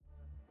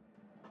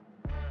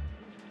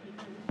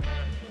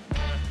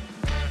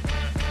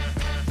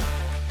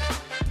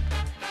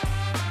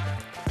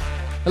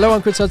Hello,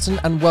 I'm Chris Hudson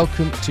and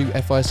welcome to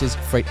FIS's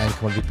Freight and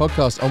Commodity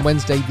Podcast on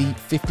Wednesday the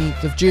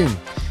 15th of June.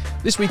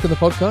 This week on the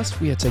podcast,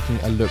 we are taking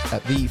a look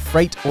at the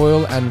freight,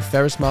 oil and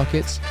ferrous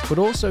markets, but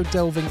also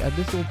delving a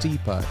little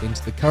deeper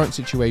into the current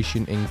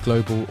situation in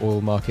global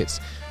oil markets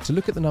to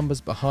look at the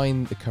numbers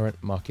behind the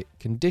current market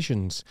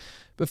conditions.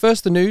 But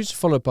first, the news,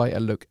 followed by a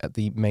look at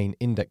the main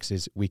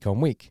indexes week on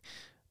week.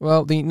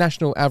 Well, the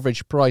national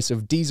average price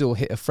of diesel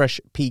hit a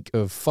fresh peak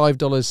of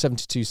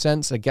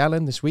 $5.72 a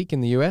gallon this week in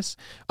the US,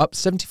 up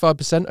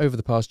 75% over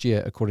the past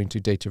year, according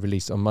to data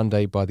released on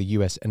Monday by the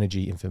US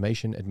Energy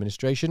Information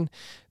Administration.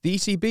 The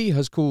ECB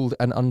has called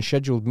an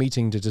unscheduled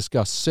meeting to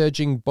discuss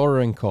surging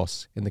borrowing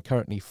costs in the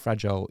currently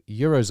fragile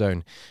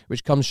Eurozone,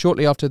 which comes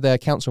shortly after their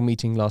council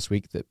meeting last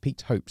week that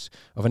piqued hopes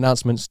of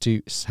announcements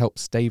to help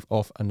stave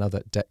off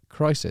another debt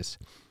crisis.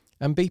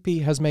 And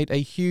BP has made a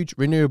huge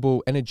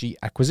renewable energy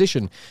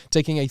acquisition,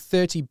 taking a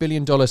 $30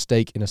 billion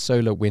stake in a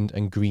solar, wind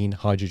and green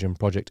hydrogen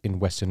project in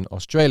Western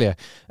Australia,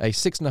 a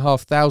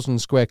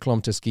 6,500 square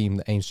kilometre scheme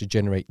that aims to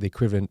generate the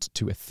equivalent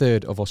to a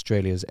third of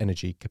Australia's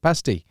energy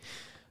capacity.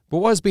 But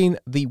what has been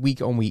the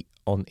week-on-week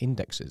on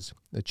indexes?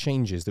 The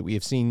changes that we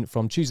have seen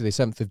from Tuesday the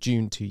 7th of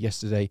June to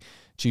yesterday,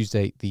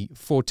 Tuesday the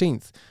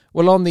 14th.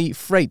 Well, on the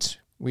freight,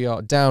 we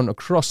are down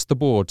across the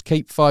board.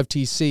 Cape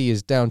 5TC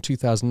is down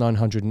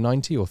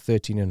 2,990 or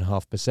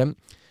 13.5%,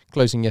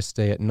 closing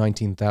yesterday at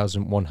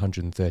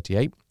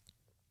 19,138.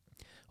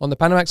 On the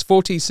Panamax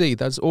 4TC,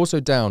 that's also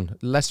down,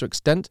 lesser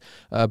extent,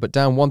 but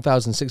down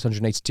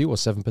 1,682 or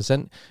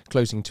 7%,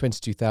 closing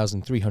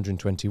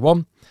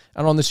 22,321.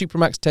 And on the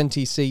Supramax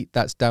 10TC,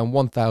 that's down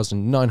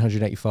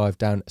 1,985,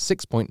 down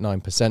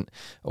 6.9%,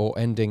 or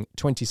ending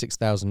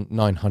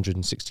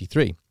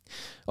 26,963.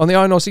 On the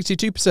iron ore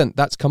 62%,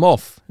 that's come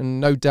off, and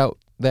no doubt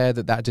there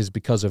that is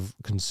because of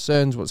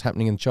concerns what's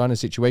happening in the China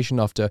situation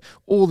after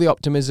all the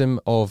optimism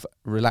of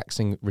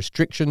relaxing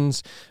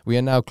restrictions. We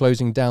are now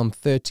closing down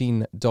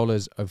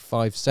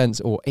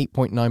 $13.05 or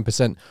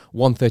 8.9%,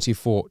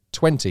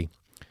 134.20.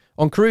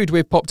 On crude,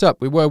 we've popped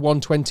up. We were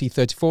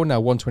 120.34, now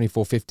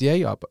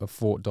 124.58, up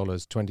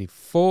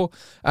 $4.24.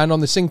 And on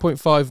the Sing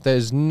 0.5,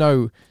 there's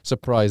no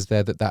surprise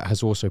there that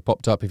has also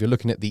popped up. If you're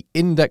looking at the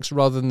index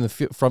rather than the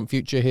front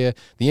future here,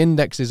 the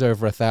index is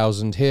over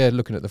 1,000. Here,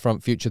 looking at the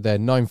front future there,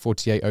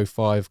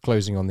 948.05,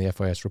 closing on the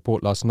FIS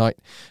report last night.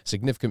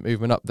 Significant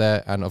movement up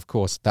there. And of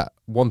course, that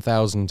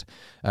 1,000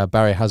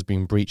 barrier has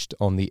been breached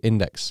on the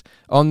index.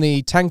 On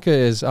the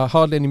tankers,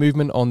 hardly any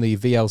movement on the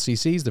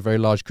VLCCs, the very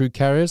large crude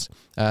carriers.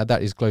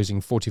 That is closing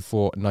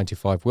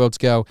 44.95 world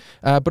scale.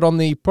 But on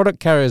the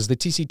product carriers, the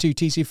TC2,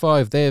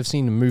 TC5, they have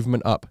seen a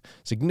movement up,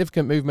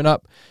 significant movement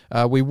up.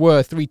 We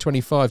were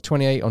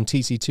 325.28 on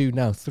TC2,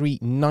 now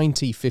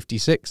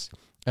 390.56.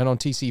 And on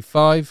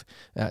TC5,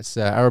 that's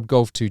Arab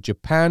Gulf to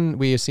Japan,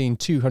 we are seeing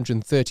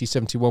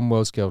 230.71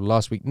 world scale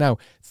last week, now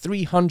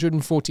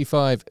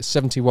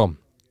 345.71.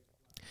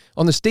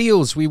 On the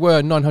steels, we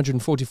were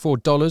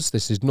 $944.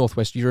 This is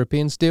Northwest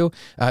European steel.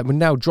 We're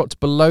now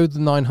dropped below the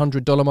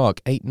 $900 mark,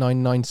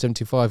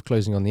 $899.75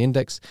 closing on the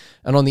index.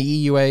 And on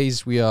the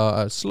EUAs, we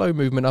are a slow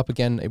movement up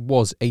again. It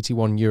was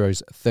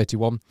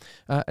 €81.31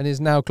 and is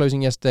now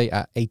closing yesterday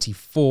at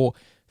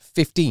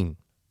 84.15.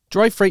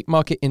 Dry freight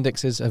market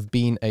indexes have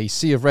been a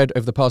sea of red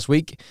over the past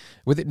week,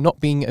 with it not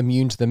being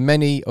immune to the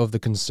many of the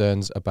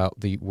concerns about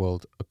the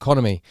world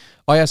economy.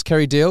 I asked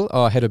Kerry Deal,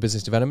 our head of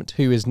business development,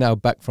 who is now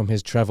back from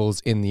his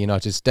travels in the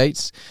United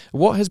States,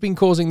 what has been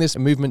causing this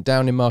movement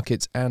down in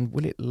markets and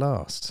will it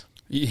last?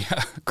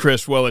 Yeah,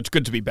 Chris, well, it's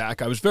good to be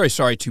back. I was very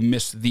sorry to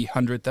miss the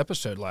 100th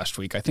episode last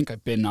week. I think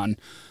I've been on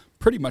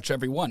pretty much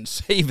every one,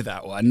 save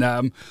that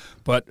one.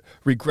 But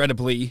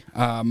regrettably,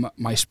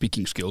 my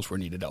speaking skills were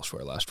needed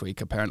elsewhere last week,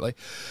 apparently.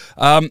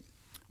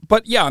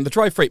 But yeah, on the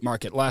dry freight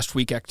market, last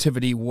week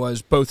activity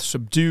was both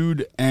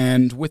subdued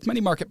and with many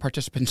market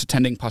participants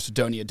attending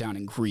Posidonia down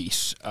in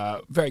Greece,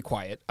 very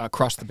quiet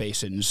across the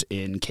basins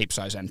in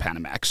Capesize and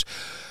Panamax.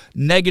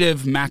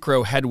 Negative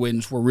macro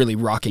headwinds were really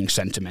rocking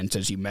sentiment,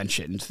 as you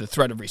mentioned. The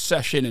threat of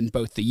recession in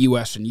both the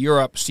U.S. and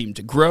Europe seemed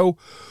to grow,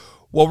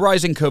 while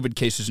rising COVID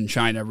cases in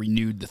China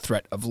renewed the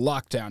threat of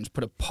lockdowns,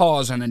 put a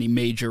pause on any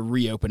major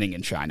reopening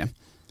in China.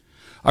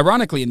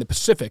 Ironically, in the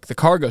Pacific, the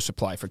cargo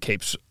supply for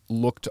Capes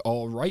looked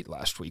all right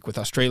last week, with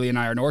Australian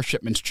iron ore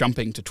shipments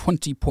jumping to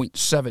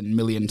 20.7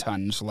 million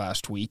tons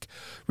last week,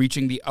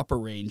 reaching the upper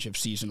range of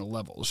seasonal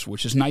levels,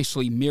 which has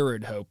nicely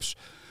mirrored hopes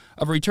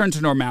of a return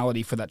to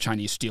normality for that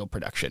Chinese steel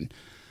production.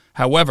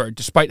 However,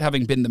 despite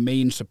having been the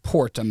main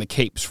support on the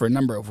Capes for a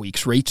number of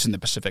weeks, rates in the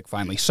Pacific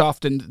finally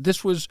softened.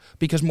 This was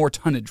because more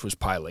tonnage was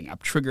piling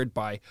up, triggered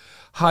by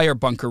higher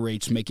bunker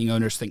rates, making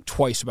owners think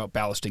twice about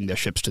ballasting their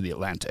ships to the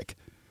Atlantic.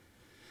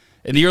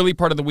 In the early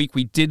part of the week,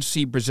 we did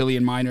see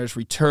Brazilian miners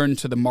return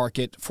to the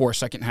market for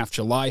second half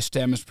July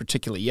stems,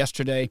 particularly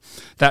yesterday.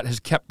 That has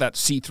kept that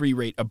C3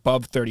 rate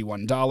above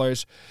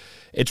 $31.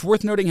 It's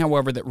worth noting,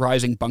 however, that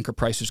rising bunker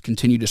prices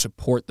continue to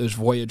support those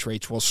voyage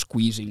rates while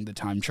squeezing the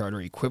time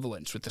charter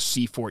equivalents, with the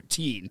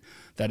C14,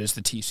 that is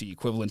the TC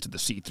equivalent to the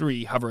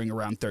C3, hovering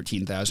around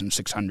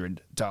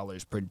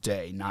 $13,600 per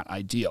day. Not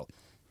ideal.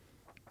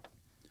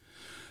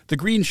 The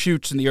green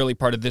shoots in the early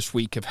part of this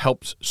week have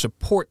helped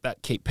support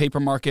that Cape paper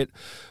market,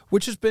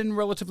 which has been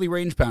relatively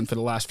range-bound for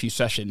the last few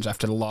sessions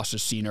after the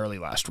losses seen early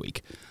last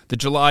week. The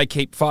July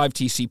Cape 5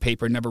 TC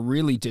paper never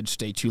really did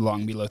stay too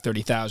long below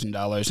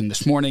 $30,000, and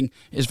this morning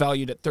is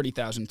valued at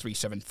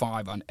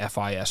 $30,375 on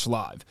FIS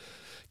Live.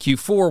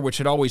 Q4, which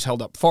had always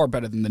held up far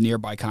better than the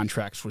nearby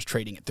contracts, was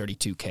trading at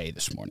 $32K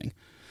this morning.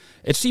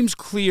 It seems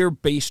clear,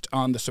 based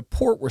on the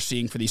support we're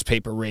seeing for these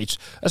paper rates,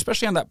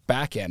 especially on that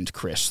back end,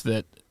 Chris,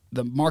 that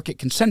the market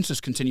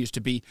consensus continues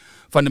to be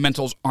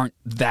fundamentals aren't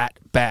that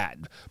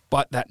bad,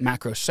 but that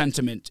macro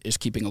sentiment is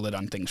keeping a lid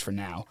on things for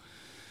now.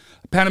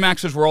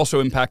 Panamaxes were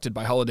also impacted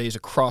by holidays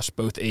across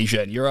both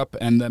Asia and Europe,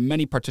 and the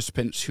many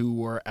participants who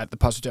were at the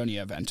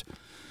Posidonia event.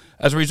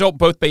 As a result,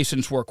 both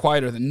basins were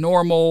quieter than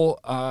normal,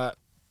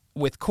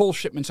 with coal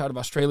shipments out of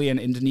Australia and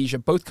Indonesia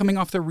both coming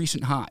off their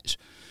recent highs.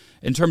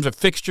 In terms of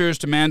fixtures,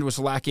 demand was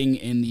lacking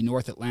in the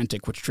North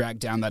Atlantic, which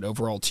dragged down that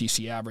overall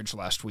TC average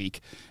last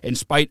week, in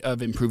spite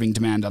of improving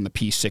demand on the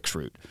P6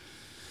 route.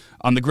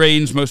 On the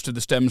grains, most of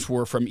the stems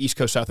were from East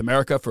Coast South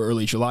America for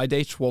early July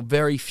dates, while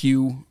very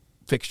few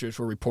fixtures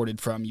were reported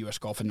from U.S.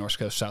 Gulf and North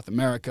Coast South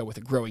America, with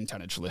a growing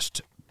tonnage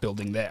list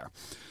building there.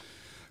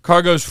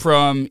 Cargoes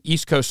from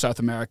East Coast South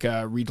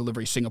America,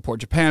 redelivery Singapore,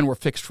 Japan, were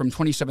fixed from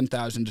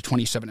 27,000 to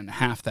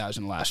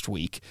 27,500 last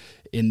week.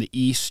 In the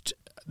East,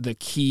 the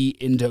key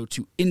Indo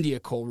to India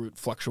coal route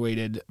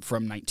fluctuated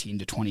from 19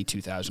 to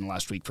 22,000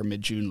 last week for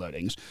mid-June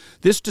loadings.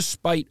 This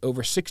despite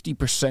over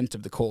 60%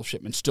 of the coal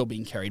shipments still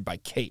being carried by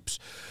Capes,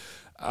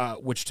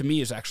 which to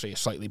me is actually a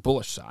slightly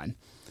bullish sign.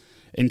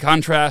 In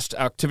contrast,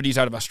 activities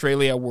out of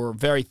Australia were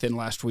very thin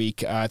last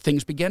week.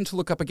 Things began to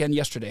look up again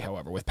yesterday,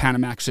 however, with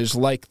Panamaxes,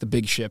 like the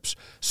big ships,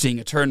 seeing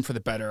a turn for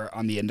the better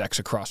on the index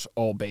across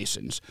all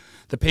basins.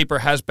 The paper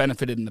has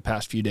benefited in the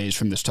past few days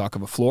from this talk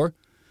of a floor,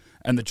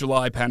 and the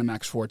July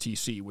Panamax 4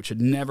 TC, which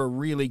had never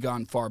really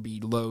gone far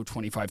below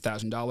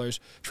 $25,000,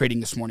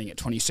 trading this morning at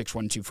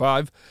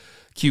 $26,125,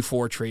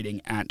 Q4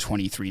 trading at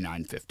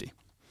 $23,950.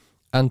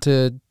 And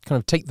to kind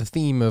of take the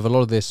theme of a lot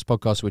of this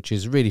podcast, which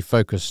is really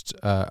focused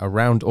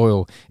around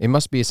oil, it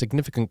must be a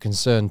significant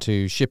concern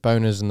to ship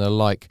owners and the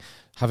like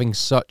having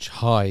such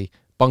high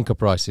bunker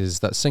prices.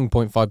 That Sing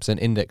 0.5%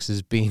 index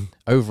has been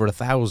over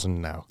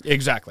 1,000 now.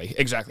 Exactly.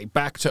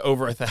 Back to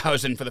over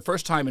 1,000 for the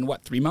first time in,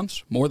 3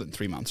 months? More than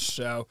 3 months.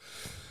 So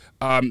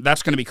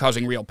that's going to be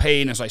causing real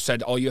pain. As I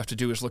said, all you have to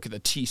do is look at the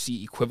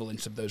TC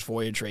equivalents of those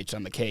voyage rates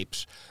on the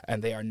Capes,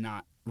 and they are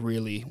not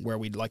really where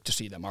we'd like to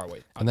see them, are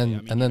we? And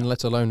then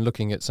let alone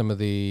looking at some of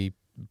the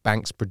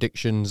banks'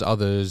 predictions,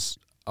 others,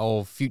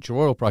 of future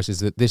oil prices,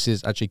 that this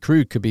is actually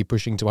crude could be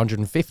pushing to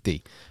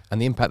 150,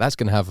 and the impact that's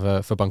going to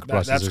have for bunker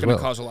prices as well. That's going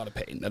to cause a lot of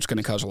pain. That's going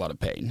to cause a lot of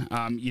pain.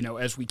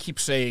 As we keep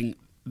saying,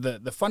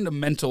 the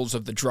fundamentals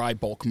of the dry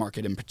bulk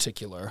market in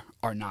particular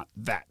are not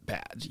that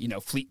bad.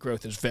 Fleet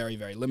growth is very,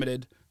 very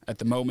limited at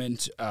the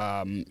moment.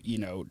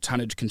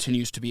 Tonnage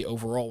continues to be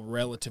overall,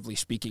 relatively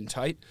speaking,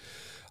 tight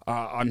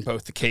on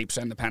both the Capes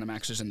and the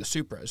Panamaxes and the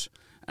Supras.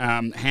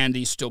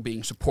 Handy's still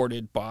being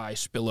supported by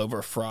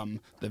spillover from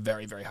the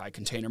very, very high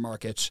container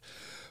markets,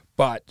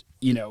 but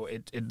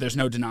there's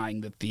no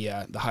denying that the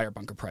higher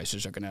bunker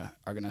prices are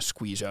gonna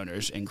squeeze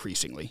owners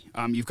increasingly.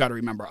 You've got to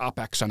remember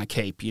OpEx on a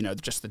Cape.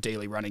 Just the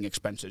daily running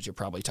expenses, you're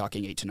probably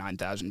talking $8,000 to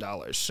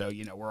 $9,000. So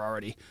we're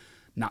already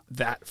not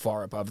that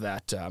far above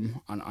that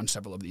on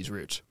several of these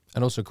routes.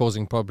 And also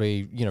causing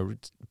probably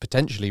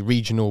potentially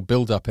regional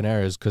build-up in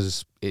areas,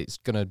 because it's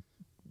going to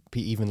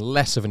be even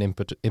less of an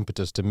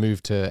impetus to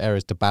move to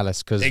areas to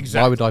ballast, because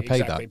why would I pay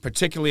that?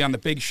 Particularly on the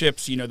big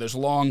ships, those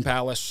long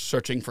ballasts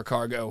searching for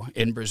cargo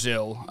in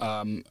Brazil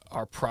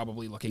are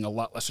probably looking a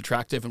lot less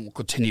attractive and will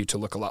continue to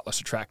look a lot less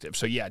attractive.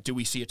 So do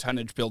we see a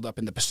tonnage build up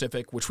in the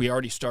Pacific, which we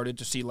already started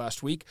to see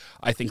last week?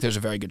 I think there's a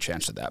very good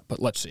chance of that, but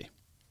let's see.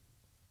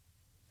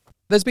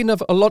 There's been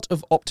a lot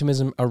of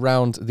optimism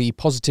around the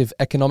positive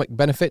economic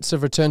benefits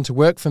of return to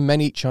work for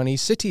many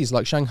Chinese cities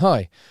like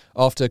Shanghai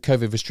after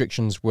COVID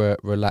restrictions were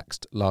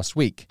relaxed last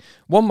week.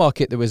 One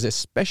market that was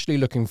especially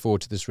looking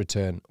forward to this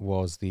return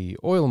was the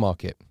oil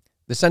market.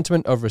 The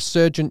sentiment of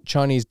resurgent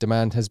Chinese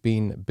demand has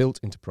been built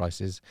into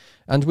prices,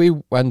 and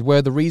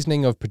where the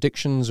reasoning of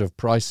predictions of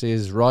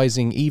prices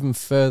rising even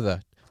further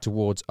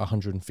towards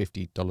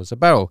 $150 a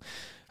barrel.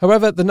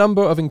 However, the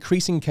number of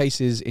increasing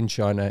cases in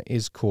China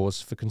is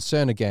cause for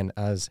concern again,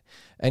 as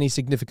any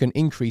significant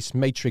increase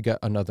may trigger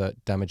another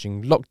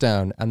damaging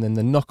lockdown and then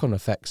the knock-on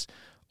effects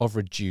of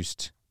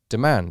reduced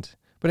demand.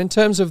 But in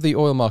terms of the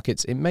oil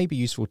markets, it may be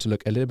useful to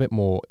look a little bit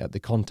more at the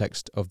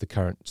context of the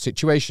current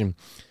situation.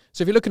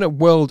 So if you're looking at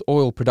world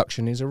oil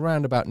production is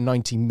around about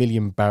 90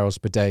 million barrels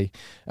per day.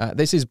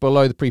 This is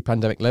below the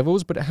pre-pandemic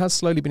levels, but it has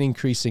slowly been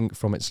increasing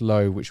from its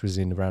low, which was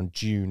in around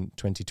June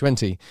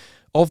 2020.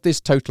 Of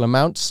this total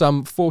amount,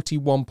 some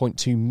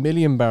 41.2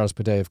 million barrels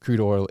per day of crude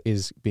oil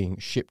is being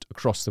shipped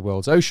across the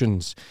world's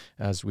oceans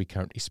as we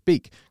currently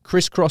speak,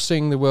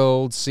 crisscrossing the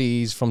world's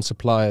seas from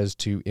suppliers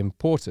to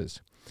importers.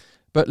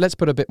 But let's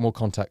put a bit more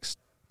context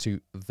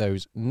to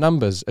those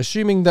numbers.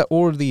 Assuming that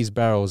all of these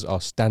barrels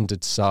are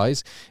standard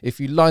size, if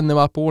you line them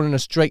up all in a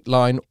straight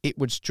line, it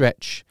would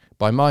stretch,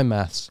 by my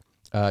maths,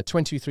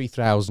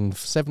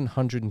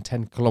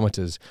 23,710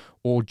 kilometers,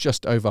 or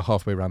just over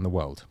halfway around the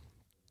world.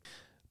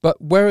 But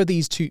where are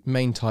these two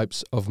main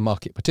types of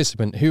market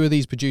participant? Who are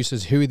these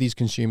producers? Who are these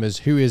consumers?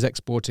 Who is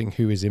exporting?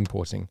 Who is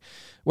importing?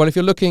 Well, if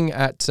you're looking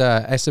at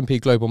S&P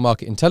Global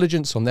Market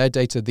Intelligence on their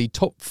data, the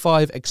top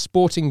 5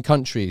 exporting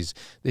countries,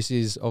 this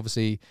is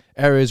obviously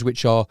areas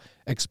which are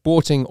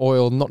exporting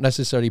oil, not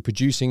necessarily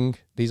producing.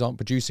 These aren't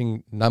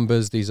producing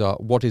numbers. These are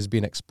what is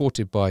being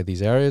exported by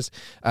these areas.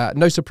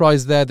 No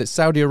surprise there that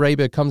Saudi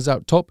Arabia comes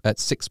out top at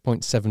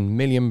 6.7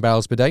 million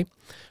barrels per day.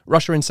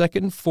 Russia in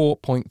second,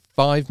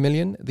 4.5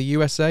 million. The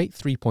USA,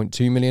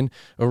 3.2 million.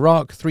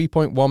 Iraq,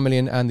 3.1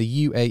 million. And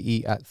the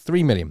UAE at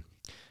 3 million.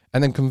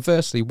 And then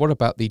conversely, what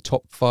about the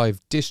top 5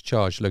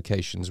 discharge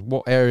locations?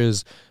 What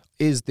areas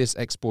is this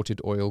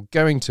exported oil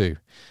going to?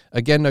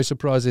 Again, no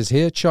surprises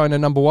here. China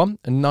number 1,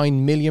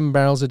 9 million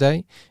barrels a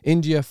day.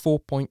 India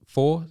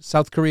 4.4,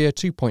 South Korea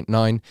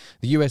 2.9,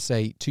 the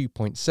USA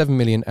 2.7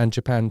 million, and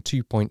Japan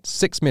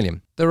 2.6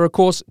 million. There are, of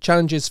course,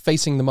 challenges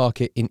facing the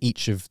market in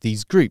each of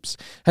these groups,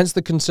 hence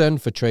the concern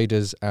for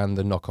traders and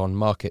the knock-on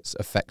markets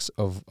effects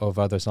of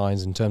other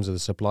signs in terms of the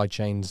supply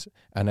chains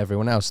and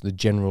everyone else, the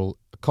general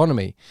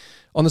economy.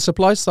 On the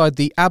supply side,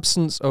 the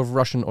absence of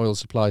Russian oil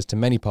supplies to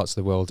many parts of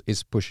the world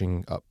is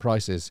pushing up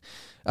prices,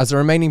 as the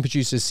remaining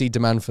producers see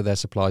demand for their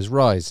supplies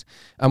rise.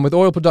 And with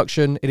oil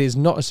production, it is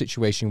not a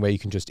situation where you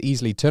can just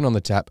easily turn on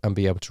the tap and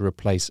be able to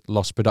replace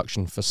lost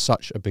production for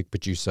such a big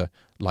producer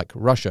like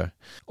Russia.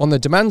 On the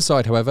demand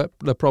side, however,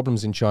 the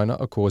problems in China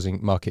are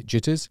causing market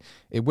jitters.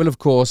 It will, of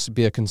course,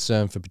 be a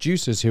concern for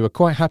producers who are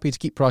quite happy to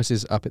keep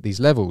prices up at these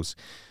levels.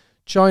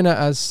 China,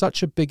 as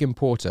such a big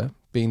importer,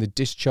 being the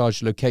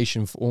discharge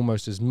location for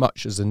almost as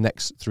much as the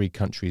next 3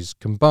 countries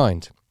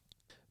combined.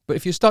 But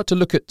if you start to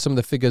look at some of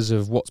the figures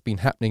of what's been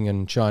happening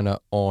in China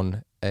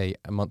on a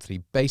monthly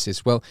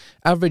basis, well,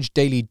 average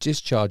daily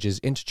discharges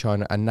into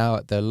China are now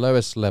at their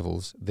lowest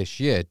levels this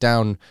year,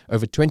 down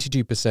over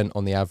 22%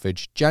 on the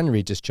average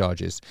January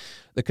discharges.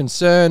 The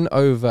concern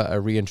over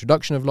a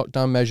reintroduction of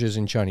lockdown measures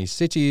in Chinese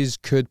cities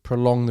could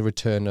prolong the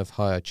return of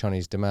higher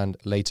Chinese demand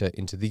later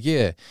into the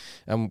year.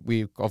 And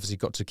we've obviously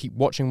got to keep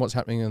watching what's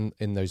happening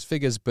in those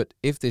figures, but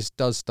if this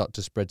does start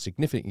to spread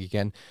significantly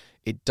again,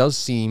 it does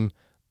seem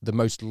the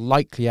most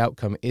likely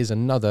outcome is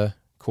another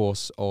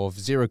course of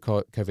zero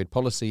COVID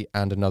policy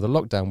and another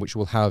lockdown, which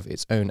will have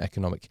its own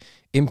economic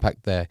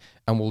impact there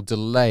and will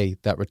delay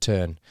that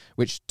return,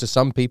 which to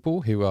some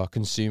people who are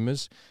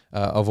consumers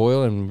of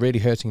oil and really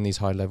hurting these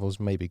high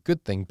levels may be a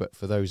good thing, but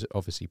for those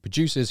obviously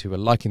producers who are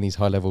liking these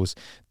high levels,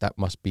 that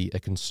must be a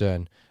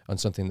concern and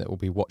something that we'll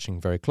be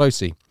watching very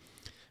closely.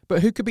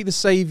 But who could be the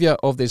saviour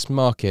of this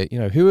market?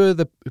 Who are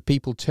the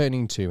people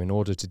turning to in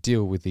order to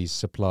deal with these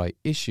supply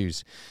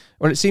issues?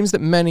 Well, it seems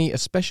that many,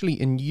 especially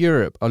in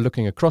Europe, are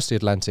looking across the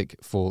Atlantic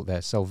for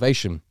their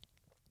salvation.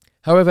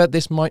 However,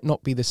 this might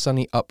not be the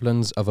sunny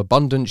uplands of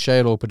abundant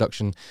shale oil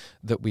production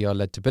that we are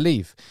led to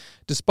believe.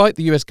 Despite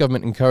the US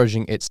government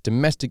encouraging its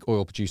domestic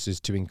oil producers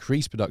to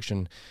increase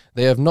production,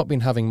 they have not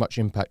been having much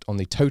impact on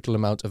the total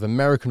amount of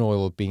American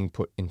oil being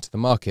put into the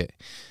market.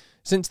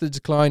 Since the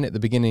decline at the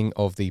beginning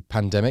of the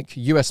pandemic,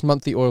 US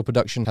monthly oil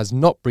production has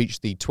not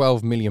breached the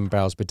 12 million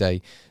barrels per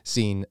day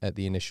seen at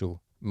the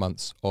initial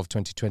months of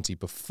 2020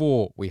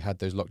 before we had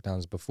those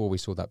lockdowns, before we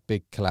saw that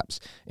big collapse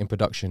in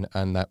production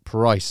and that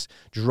price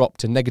drop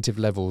to negative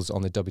levels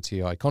on the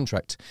WTI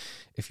contract.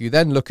 If you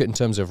then look at in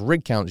terms of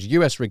rig counts,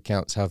 US rig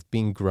counts have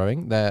been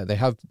growing. They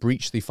have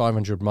breached the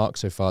 500 mark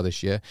so far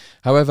this year.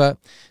 However,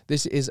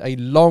 this is a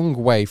long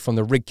way from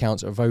the rig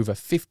counts of over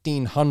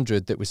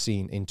 1,500 that were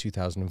seen in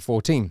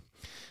 2014.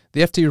 The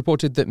FT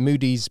reported that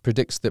Moody's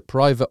predicts that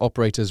private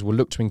operators will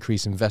look to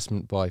increase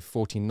investment by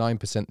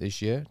 49%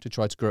 this year to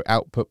try to grow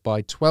output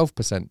by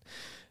 12%.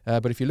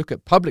 But if you look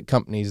at public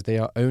companies, they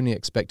are only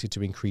expected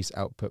to increase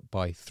output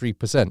by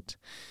 3%.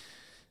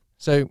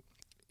 So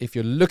if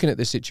you're looking at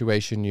this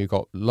situation, you've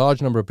got a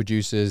large number of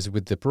producers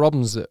with the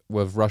problems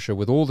with Russia,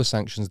 with all the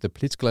sanctions, the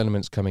political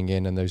elements coming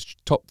in, and those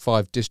top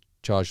 5 discharge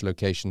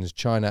locations,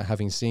 China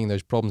having seen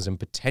those problems and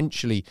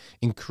potentially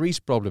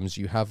increased problems.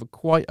 You have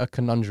quite a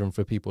conundrum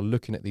for people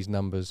looking at these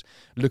numbers,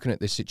 looking at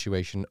this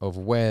situation of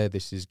where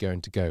this is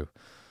going to go.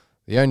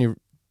 The only,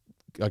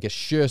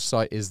 sure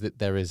sight is that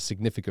there is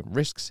significant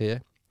risks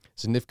here,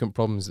 significant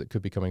problems that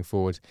could be coming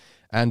forward.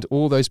 And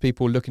all those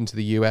people looking to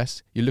the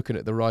US, you're looking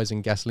at the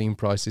rising gasoline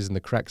prices and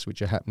the cracks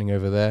which are happening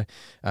over there.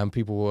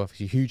 People will have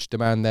a huge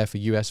demand there for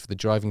US for the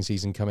driving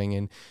season coming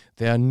in.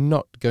 They are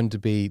not going to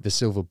be the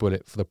silver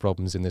bullet for the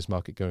problems in this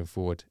market going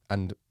forward.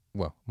 And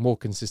well, more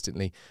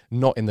consistently,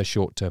 not in the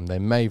short term. They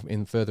may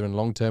in further and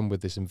long term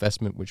with this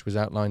investment which was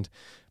outlined.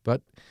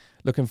 But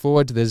looking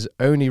forward, there's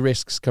only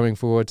risks coming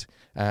forward,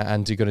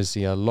 and you're going to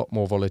see a lot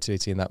more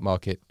volatility in that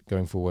market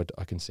going forward,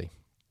 I can see.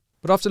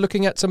 But after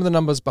looking at some of the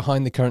numbers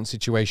behind the current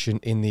situation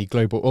in the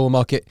global oil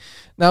market,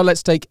 now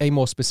let's take a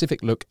more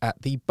specific look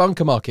at the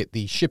bunker market,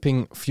 the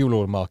shipping fuel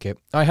oil market.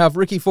 I have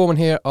Ricky Foreman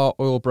here, our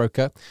oil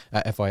broker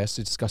at FIS,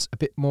 to discuss a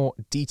bit more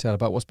detail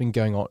about what's been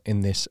going on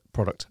in this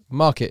product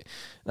market.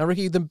 Now,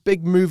 Ricky, the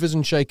big movers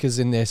and shakers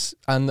in this,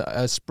 and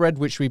a spread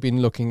which we've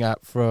been looking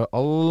at for a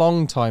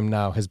long time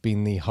now, has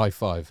been the high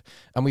five.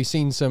 And we've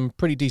seen some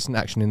pretty decent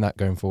action in that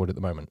going forward at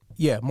the moment.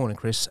 Yeah, morning,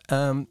 Chris.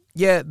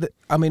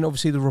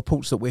 Obviously the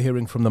reports that we're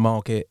hearing from the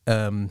market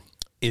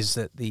is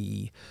that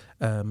the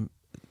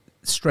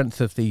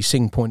strength of the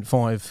Sing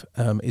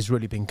 0.5 is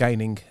really been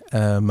gaining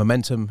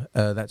momentum.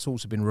 That's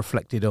also been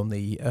reflected on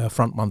the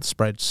front month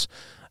spreads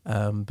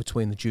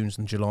between the Junes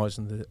and Julys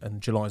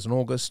and Julys and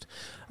August.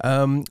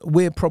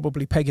 We're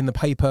probably pegging the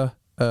paper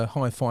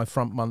high five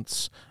front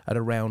months at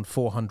around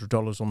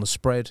 $400 on the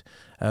spread.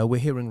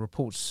 We're hearing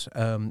reports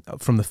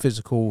from the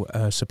physical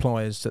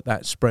suppliers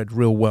that spread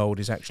real world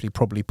is actually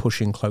probably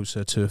pushing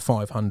closer to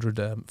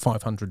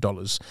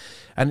 $500.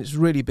 And it's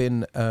really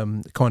been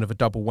kind of a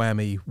double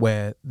whammy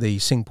where the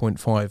Sing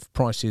 0.5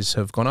 prices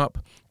have gone up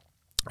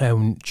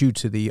due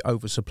to the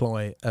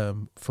oversupply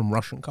from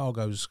Russian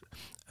cargoes.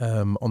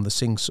 On the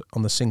Sing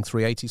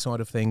 380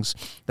 side of things,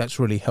 that's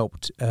really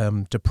helped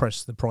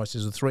depress the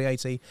prices of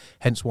 380,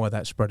 hence why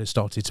that spread has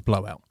started to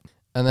blow out.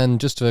 And then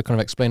just to kind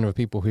of explain for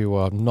people who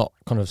are not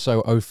kind of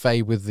so au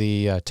fait with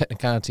the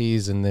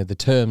technicalities and the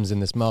terms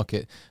in this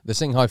market, the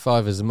Sing High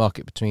 5 is a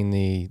market between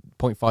the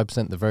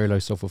 0.5%, the very low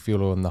sulfur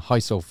fuel oil, and the high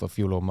sulfur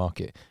fuel oil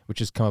market, which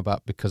has come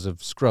about because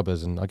of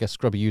scrubbers. And I guess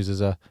scrubber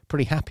users are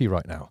pretty happy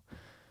right now.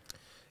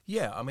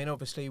 Yeah, I mean,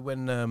 obviously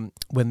when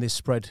this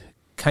spread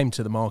came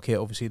to the market,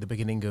 obviously at the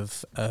beginning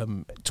of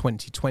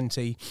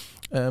 2020,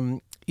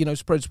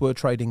 spreads were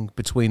trading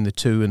between the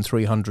 $200 and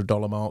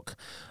 $300 mark,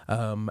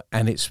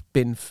 and it's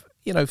been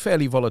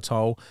fairly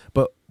volatile.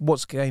 But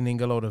what's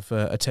gaining a lot of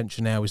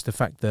attention now is the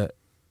fact that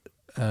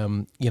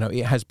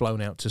it has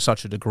blown out to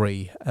such a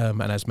degree,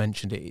 and as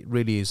mentioned, it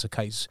really is a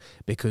case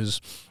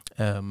because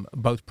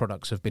both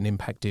products have been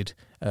impacted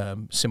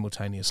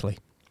simultaneously.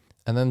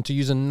 And then to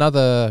use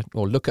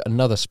look at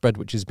another spread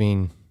which has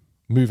been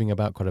moving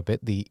about quite a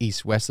bit, the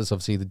East-West. That's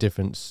obviously the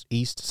difference.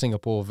 East,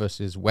 Singapore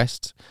versus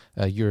West,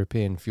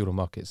 European fuel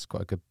markets.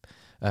 Quite a good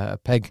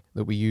peg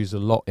that we use a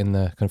lot in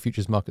the kind of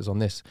futures markets on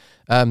this.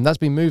 That's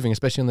been moving,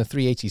 especially on the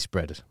 380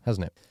 spread,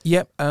 hasn't it?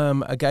 Yep.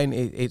 Again,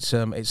 it's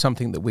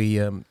something that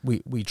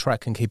we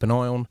track and keep an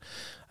eye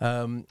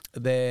on.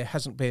 There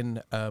hasn't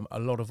been a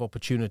lot of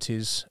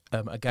opportunities,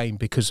 again,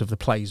 because of the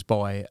plays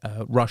by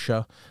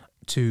Russia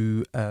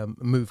to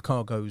move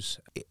cargoes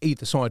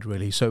either side,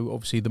 really. So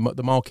obviously the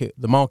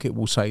market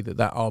will say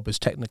that arbor's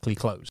technically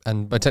closed.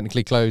 And by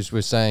technically closed,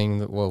 we're saying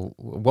that, well,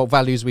 what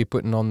values are we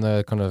putting on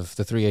the kind of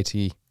the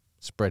 380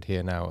 spread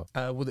here now?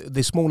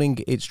 This morning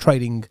it's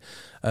trading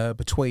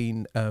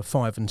between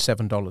 $5 and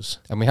 $7.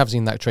 And we have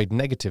seen that trade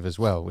negative as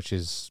well, which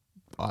is,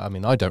 I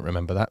mean, I don't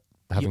remember that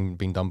having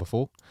been done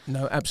before.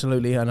 No,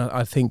 absolutely. And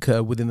I think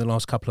within the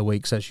last couple of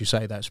weeks, as you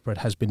say, that spread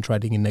has been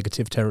trading in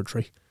negative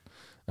territory.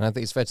 And I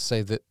think it's fair to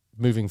say that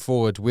moving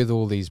forward with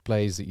all these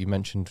plays that you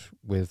mentioned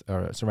with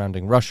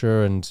surrounding Russia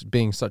and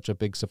being such a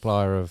big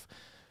supplier of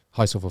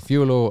high sulfur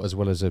fuel oil as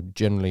well as a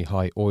generally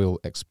high oil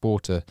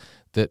exporter,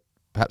 that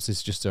perhaps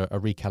it's just a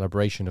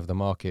recalibration of the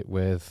market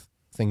with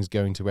things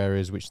going to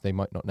areas which they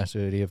might not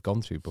necessarily have gone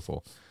to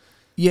before.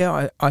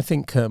 Yeah, I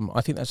think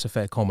that's a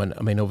fair comment.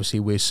 I mean, obviously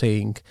we're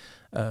seeing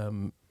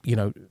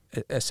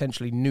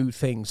essentially new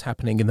things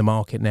happening in the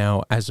market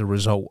now as a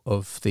result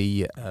of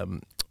the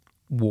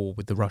war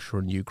with the Russia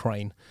and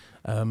Ukraine.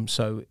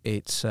 So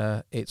it's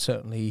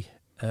certainly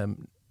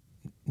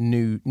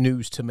new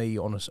news to me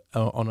on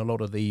a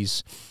lot of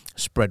these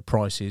spread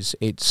prices.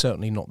 It's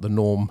certainly not the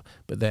norm,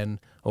 but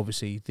then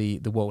obviously the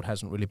world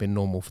hasn't really been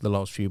normal for the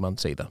last few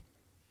months either.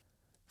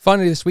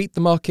 Finally this week,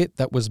 the market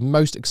that was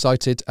most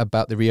excited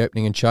about the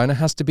reopening in China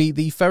has to be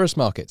the ferrous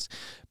markets.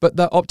 But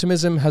that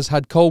optimism has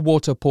had cold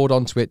water poured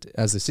onto it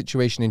as the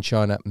situation in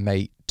China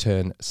may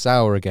turn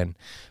sour again.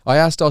 I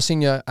asked our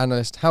senior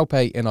analyst Hao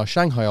Pei in our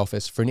Shanghai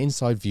office for an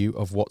inside view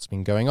of what's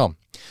been going on.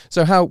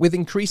 So Hao, with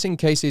increasing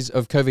cases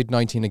of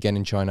COVID-19 again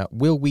in China,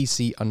 will we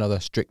see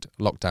another strict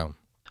lockdown?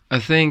 I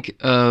think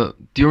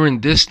during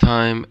this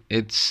time,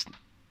 it's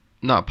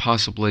not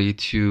possibly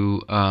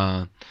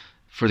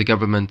for the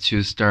government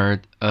to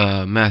start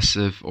a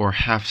massive or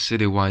half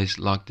city-wide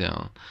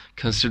lockdown,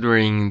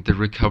 considering the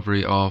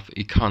recovery of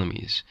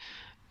economies.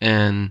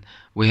 And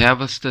we have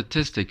a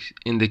statistic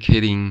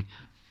indicating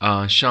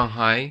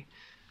Shanghai,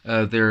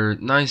 there are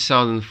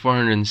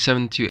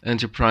 9,472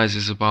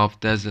 enterprises above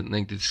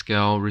designated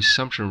scale.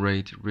 Resumption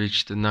rate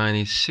reached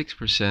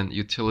 96%,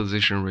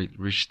 utilization rate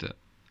reached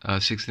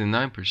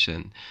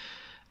 69%.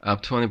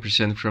 Up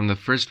 20% from the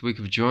first week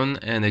of June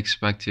and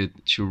expected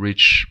to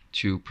reach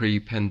to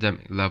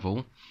pre-pandemic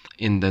level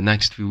in the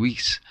next few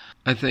weeks.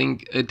 I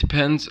think it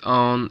depends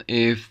on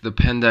if the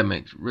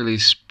pandemic really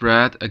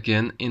spread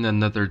again in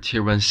another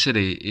tier 1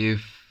 city.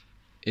 If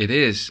it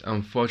is,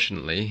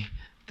 unfortunately,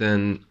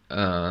 then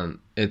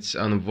it's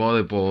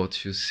unavoidable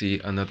to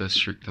see another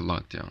strict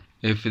lockdown.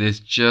 If it is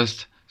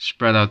just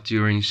spread out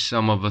during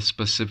some of the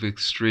specific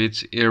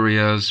streets,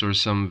 areas, or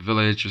some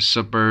village or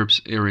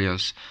suburbs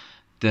areas,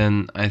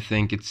 then I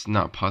think it's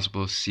not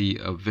possible to see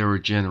a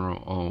very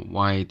general or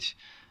wide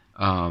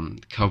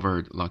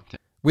covered lockdown.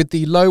 With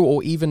the low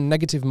or even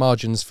negative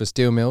margins for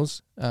steel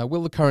mills,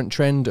 will the current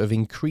trend of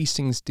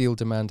increasing steel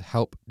demand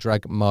help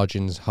drag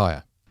margins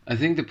higher? I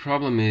think the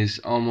problem is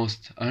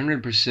almost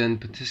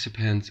 100%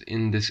 participants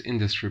in this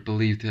industry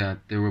believe that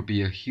there will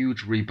be a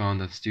huge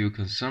rebound of steel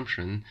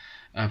consumption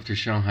after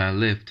Shanghai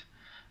lift.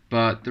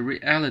 But the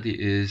reality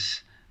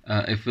is,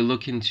 if we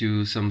look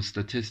into some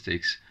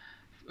statistics,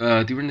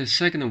 during the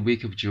second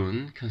week of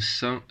June,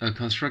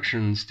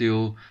 construction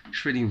steel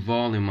trading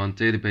volume on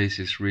daily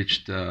basis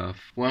reached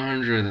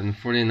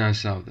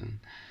 149,000,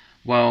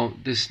 while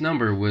this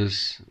number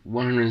was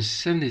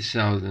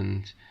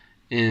 170,000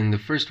 in the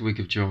first week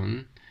of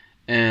June,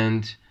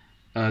 and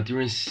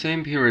during the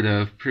same period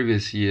of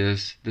previous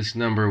years, this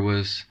number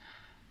was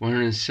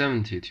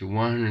 170 to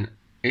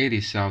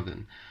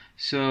 180,000.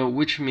 So,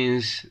 which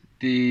means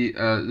the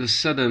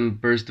sudden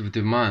burst of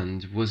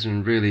demand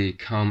wasn't really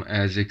come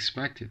as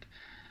expected.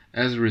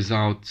 As a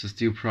result, the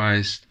steel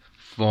price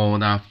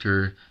followed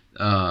after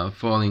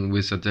falling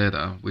with the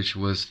data, which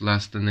was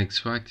less than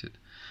expected.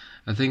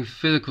 I think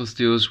physical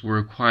steels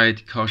were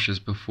quite cautious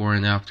before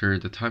and after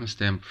the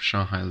timestamp of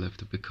Shanghai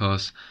lift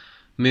because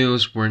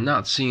mills were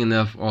not seeing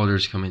enough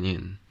orders coming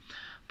in.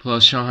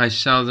 Plus, Shanghai's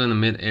southern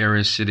and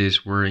mid-area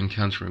cities were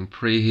encountering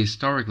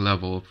prehistoric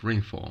level of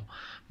rainfall.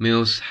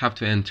 Mills have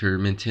to enter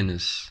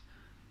maintenance.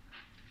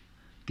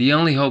 The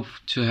only hope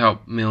to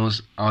help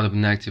mills out of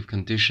negative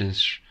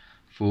conditions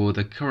for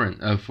the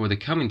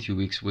coming 2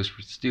 weeks was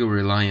still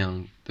relying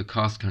on the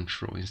cost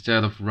control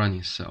instead of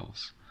running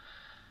cells.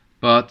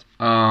 But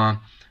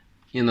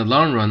in the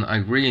long run, I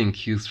agree in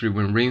Q3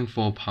 when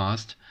rainfall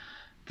passed,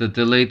 the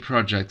delayed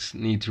projects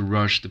need to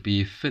rush to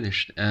be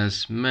finished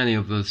as many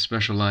of the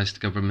specialized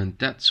government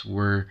debts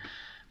were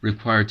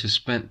required to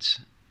spend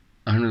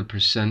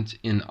 100%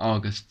 in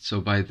August,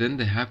 so by then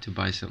they have to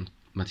buy some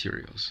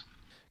materials.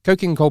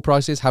 Coking coal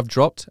prices have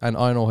dropped and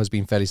iron ore has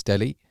been fairly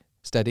steady.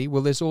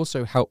 Will this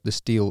also help the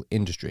steel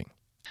industry?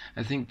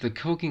 I think the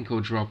coking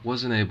coal drop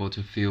wasn't able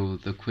to fuel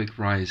the quick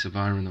rise of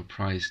iron ore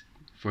price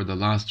for the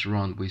last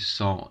round we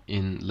saw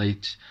in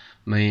late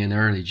May and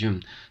early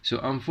June, so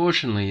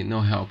unfortunately no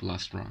help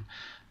last round.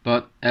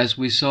 But as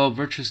we saw,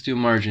 virtual steel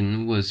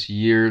margin was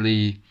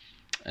yearly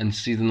and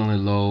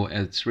seasonally low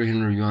at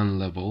 300 yuan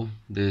level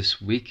this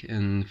week,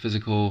 and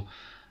physical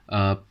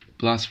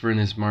blast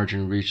furnace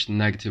margin reached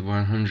negative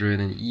 100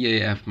 and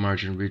EAF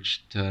margin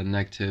reached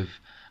negative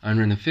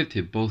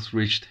 150. Both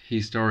reached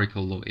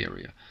historical low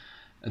area.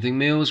 I think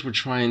mills were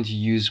trying to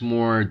use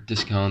more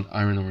discount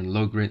iron ore and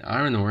low-grade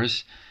iron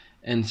ores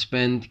and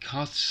spend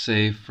cost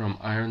save from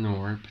iron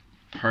ore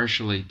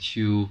partially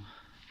to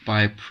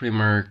buy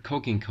premier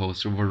coking coal,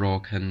 so overall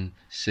can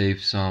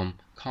save some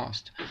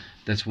cost.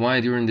 That's why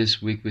during this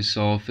week we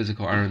saw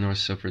physical iron ore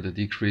suffer the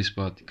decrease,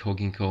 but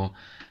coking coal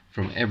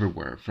from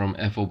everywhere, from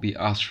FOB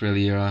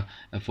Australia,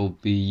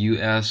 FOB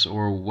US,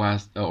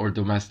 or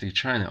domestic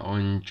China, all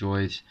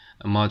enjoyed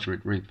a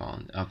moderate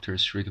rebound after a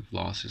streak of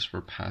losses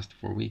for past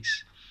 4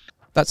 weeks.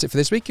 That's it for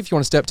this week. If you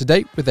want to stay up to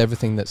date with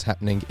everything that's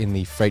happening in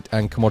the freight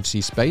and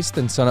commodity space,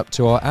 then sign up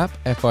to our app,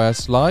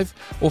 FIS Live,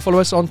 or follow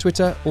us on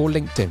Twitter or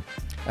LinkedIn.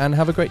 And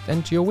have a great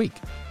end to your week.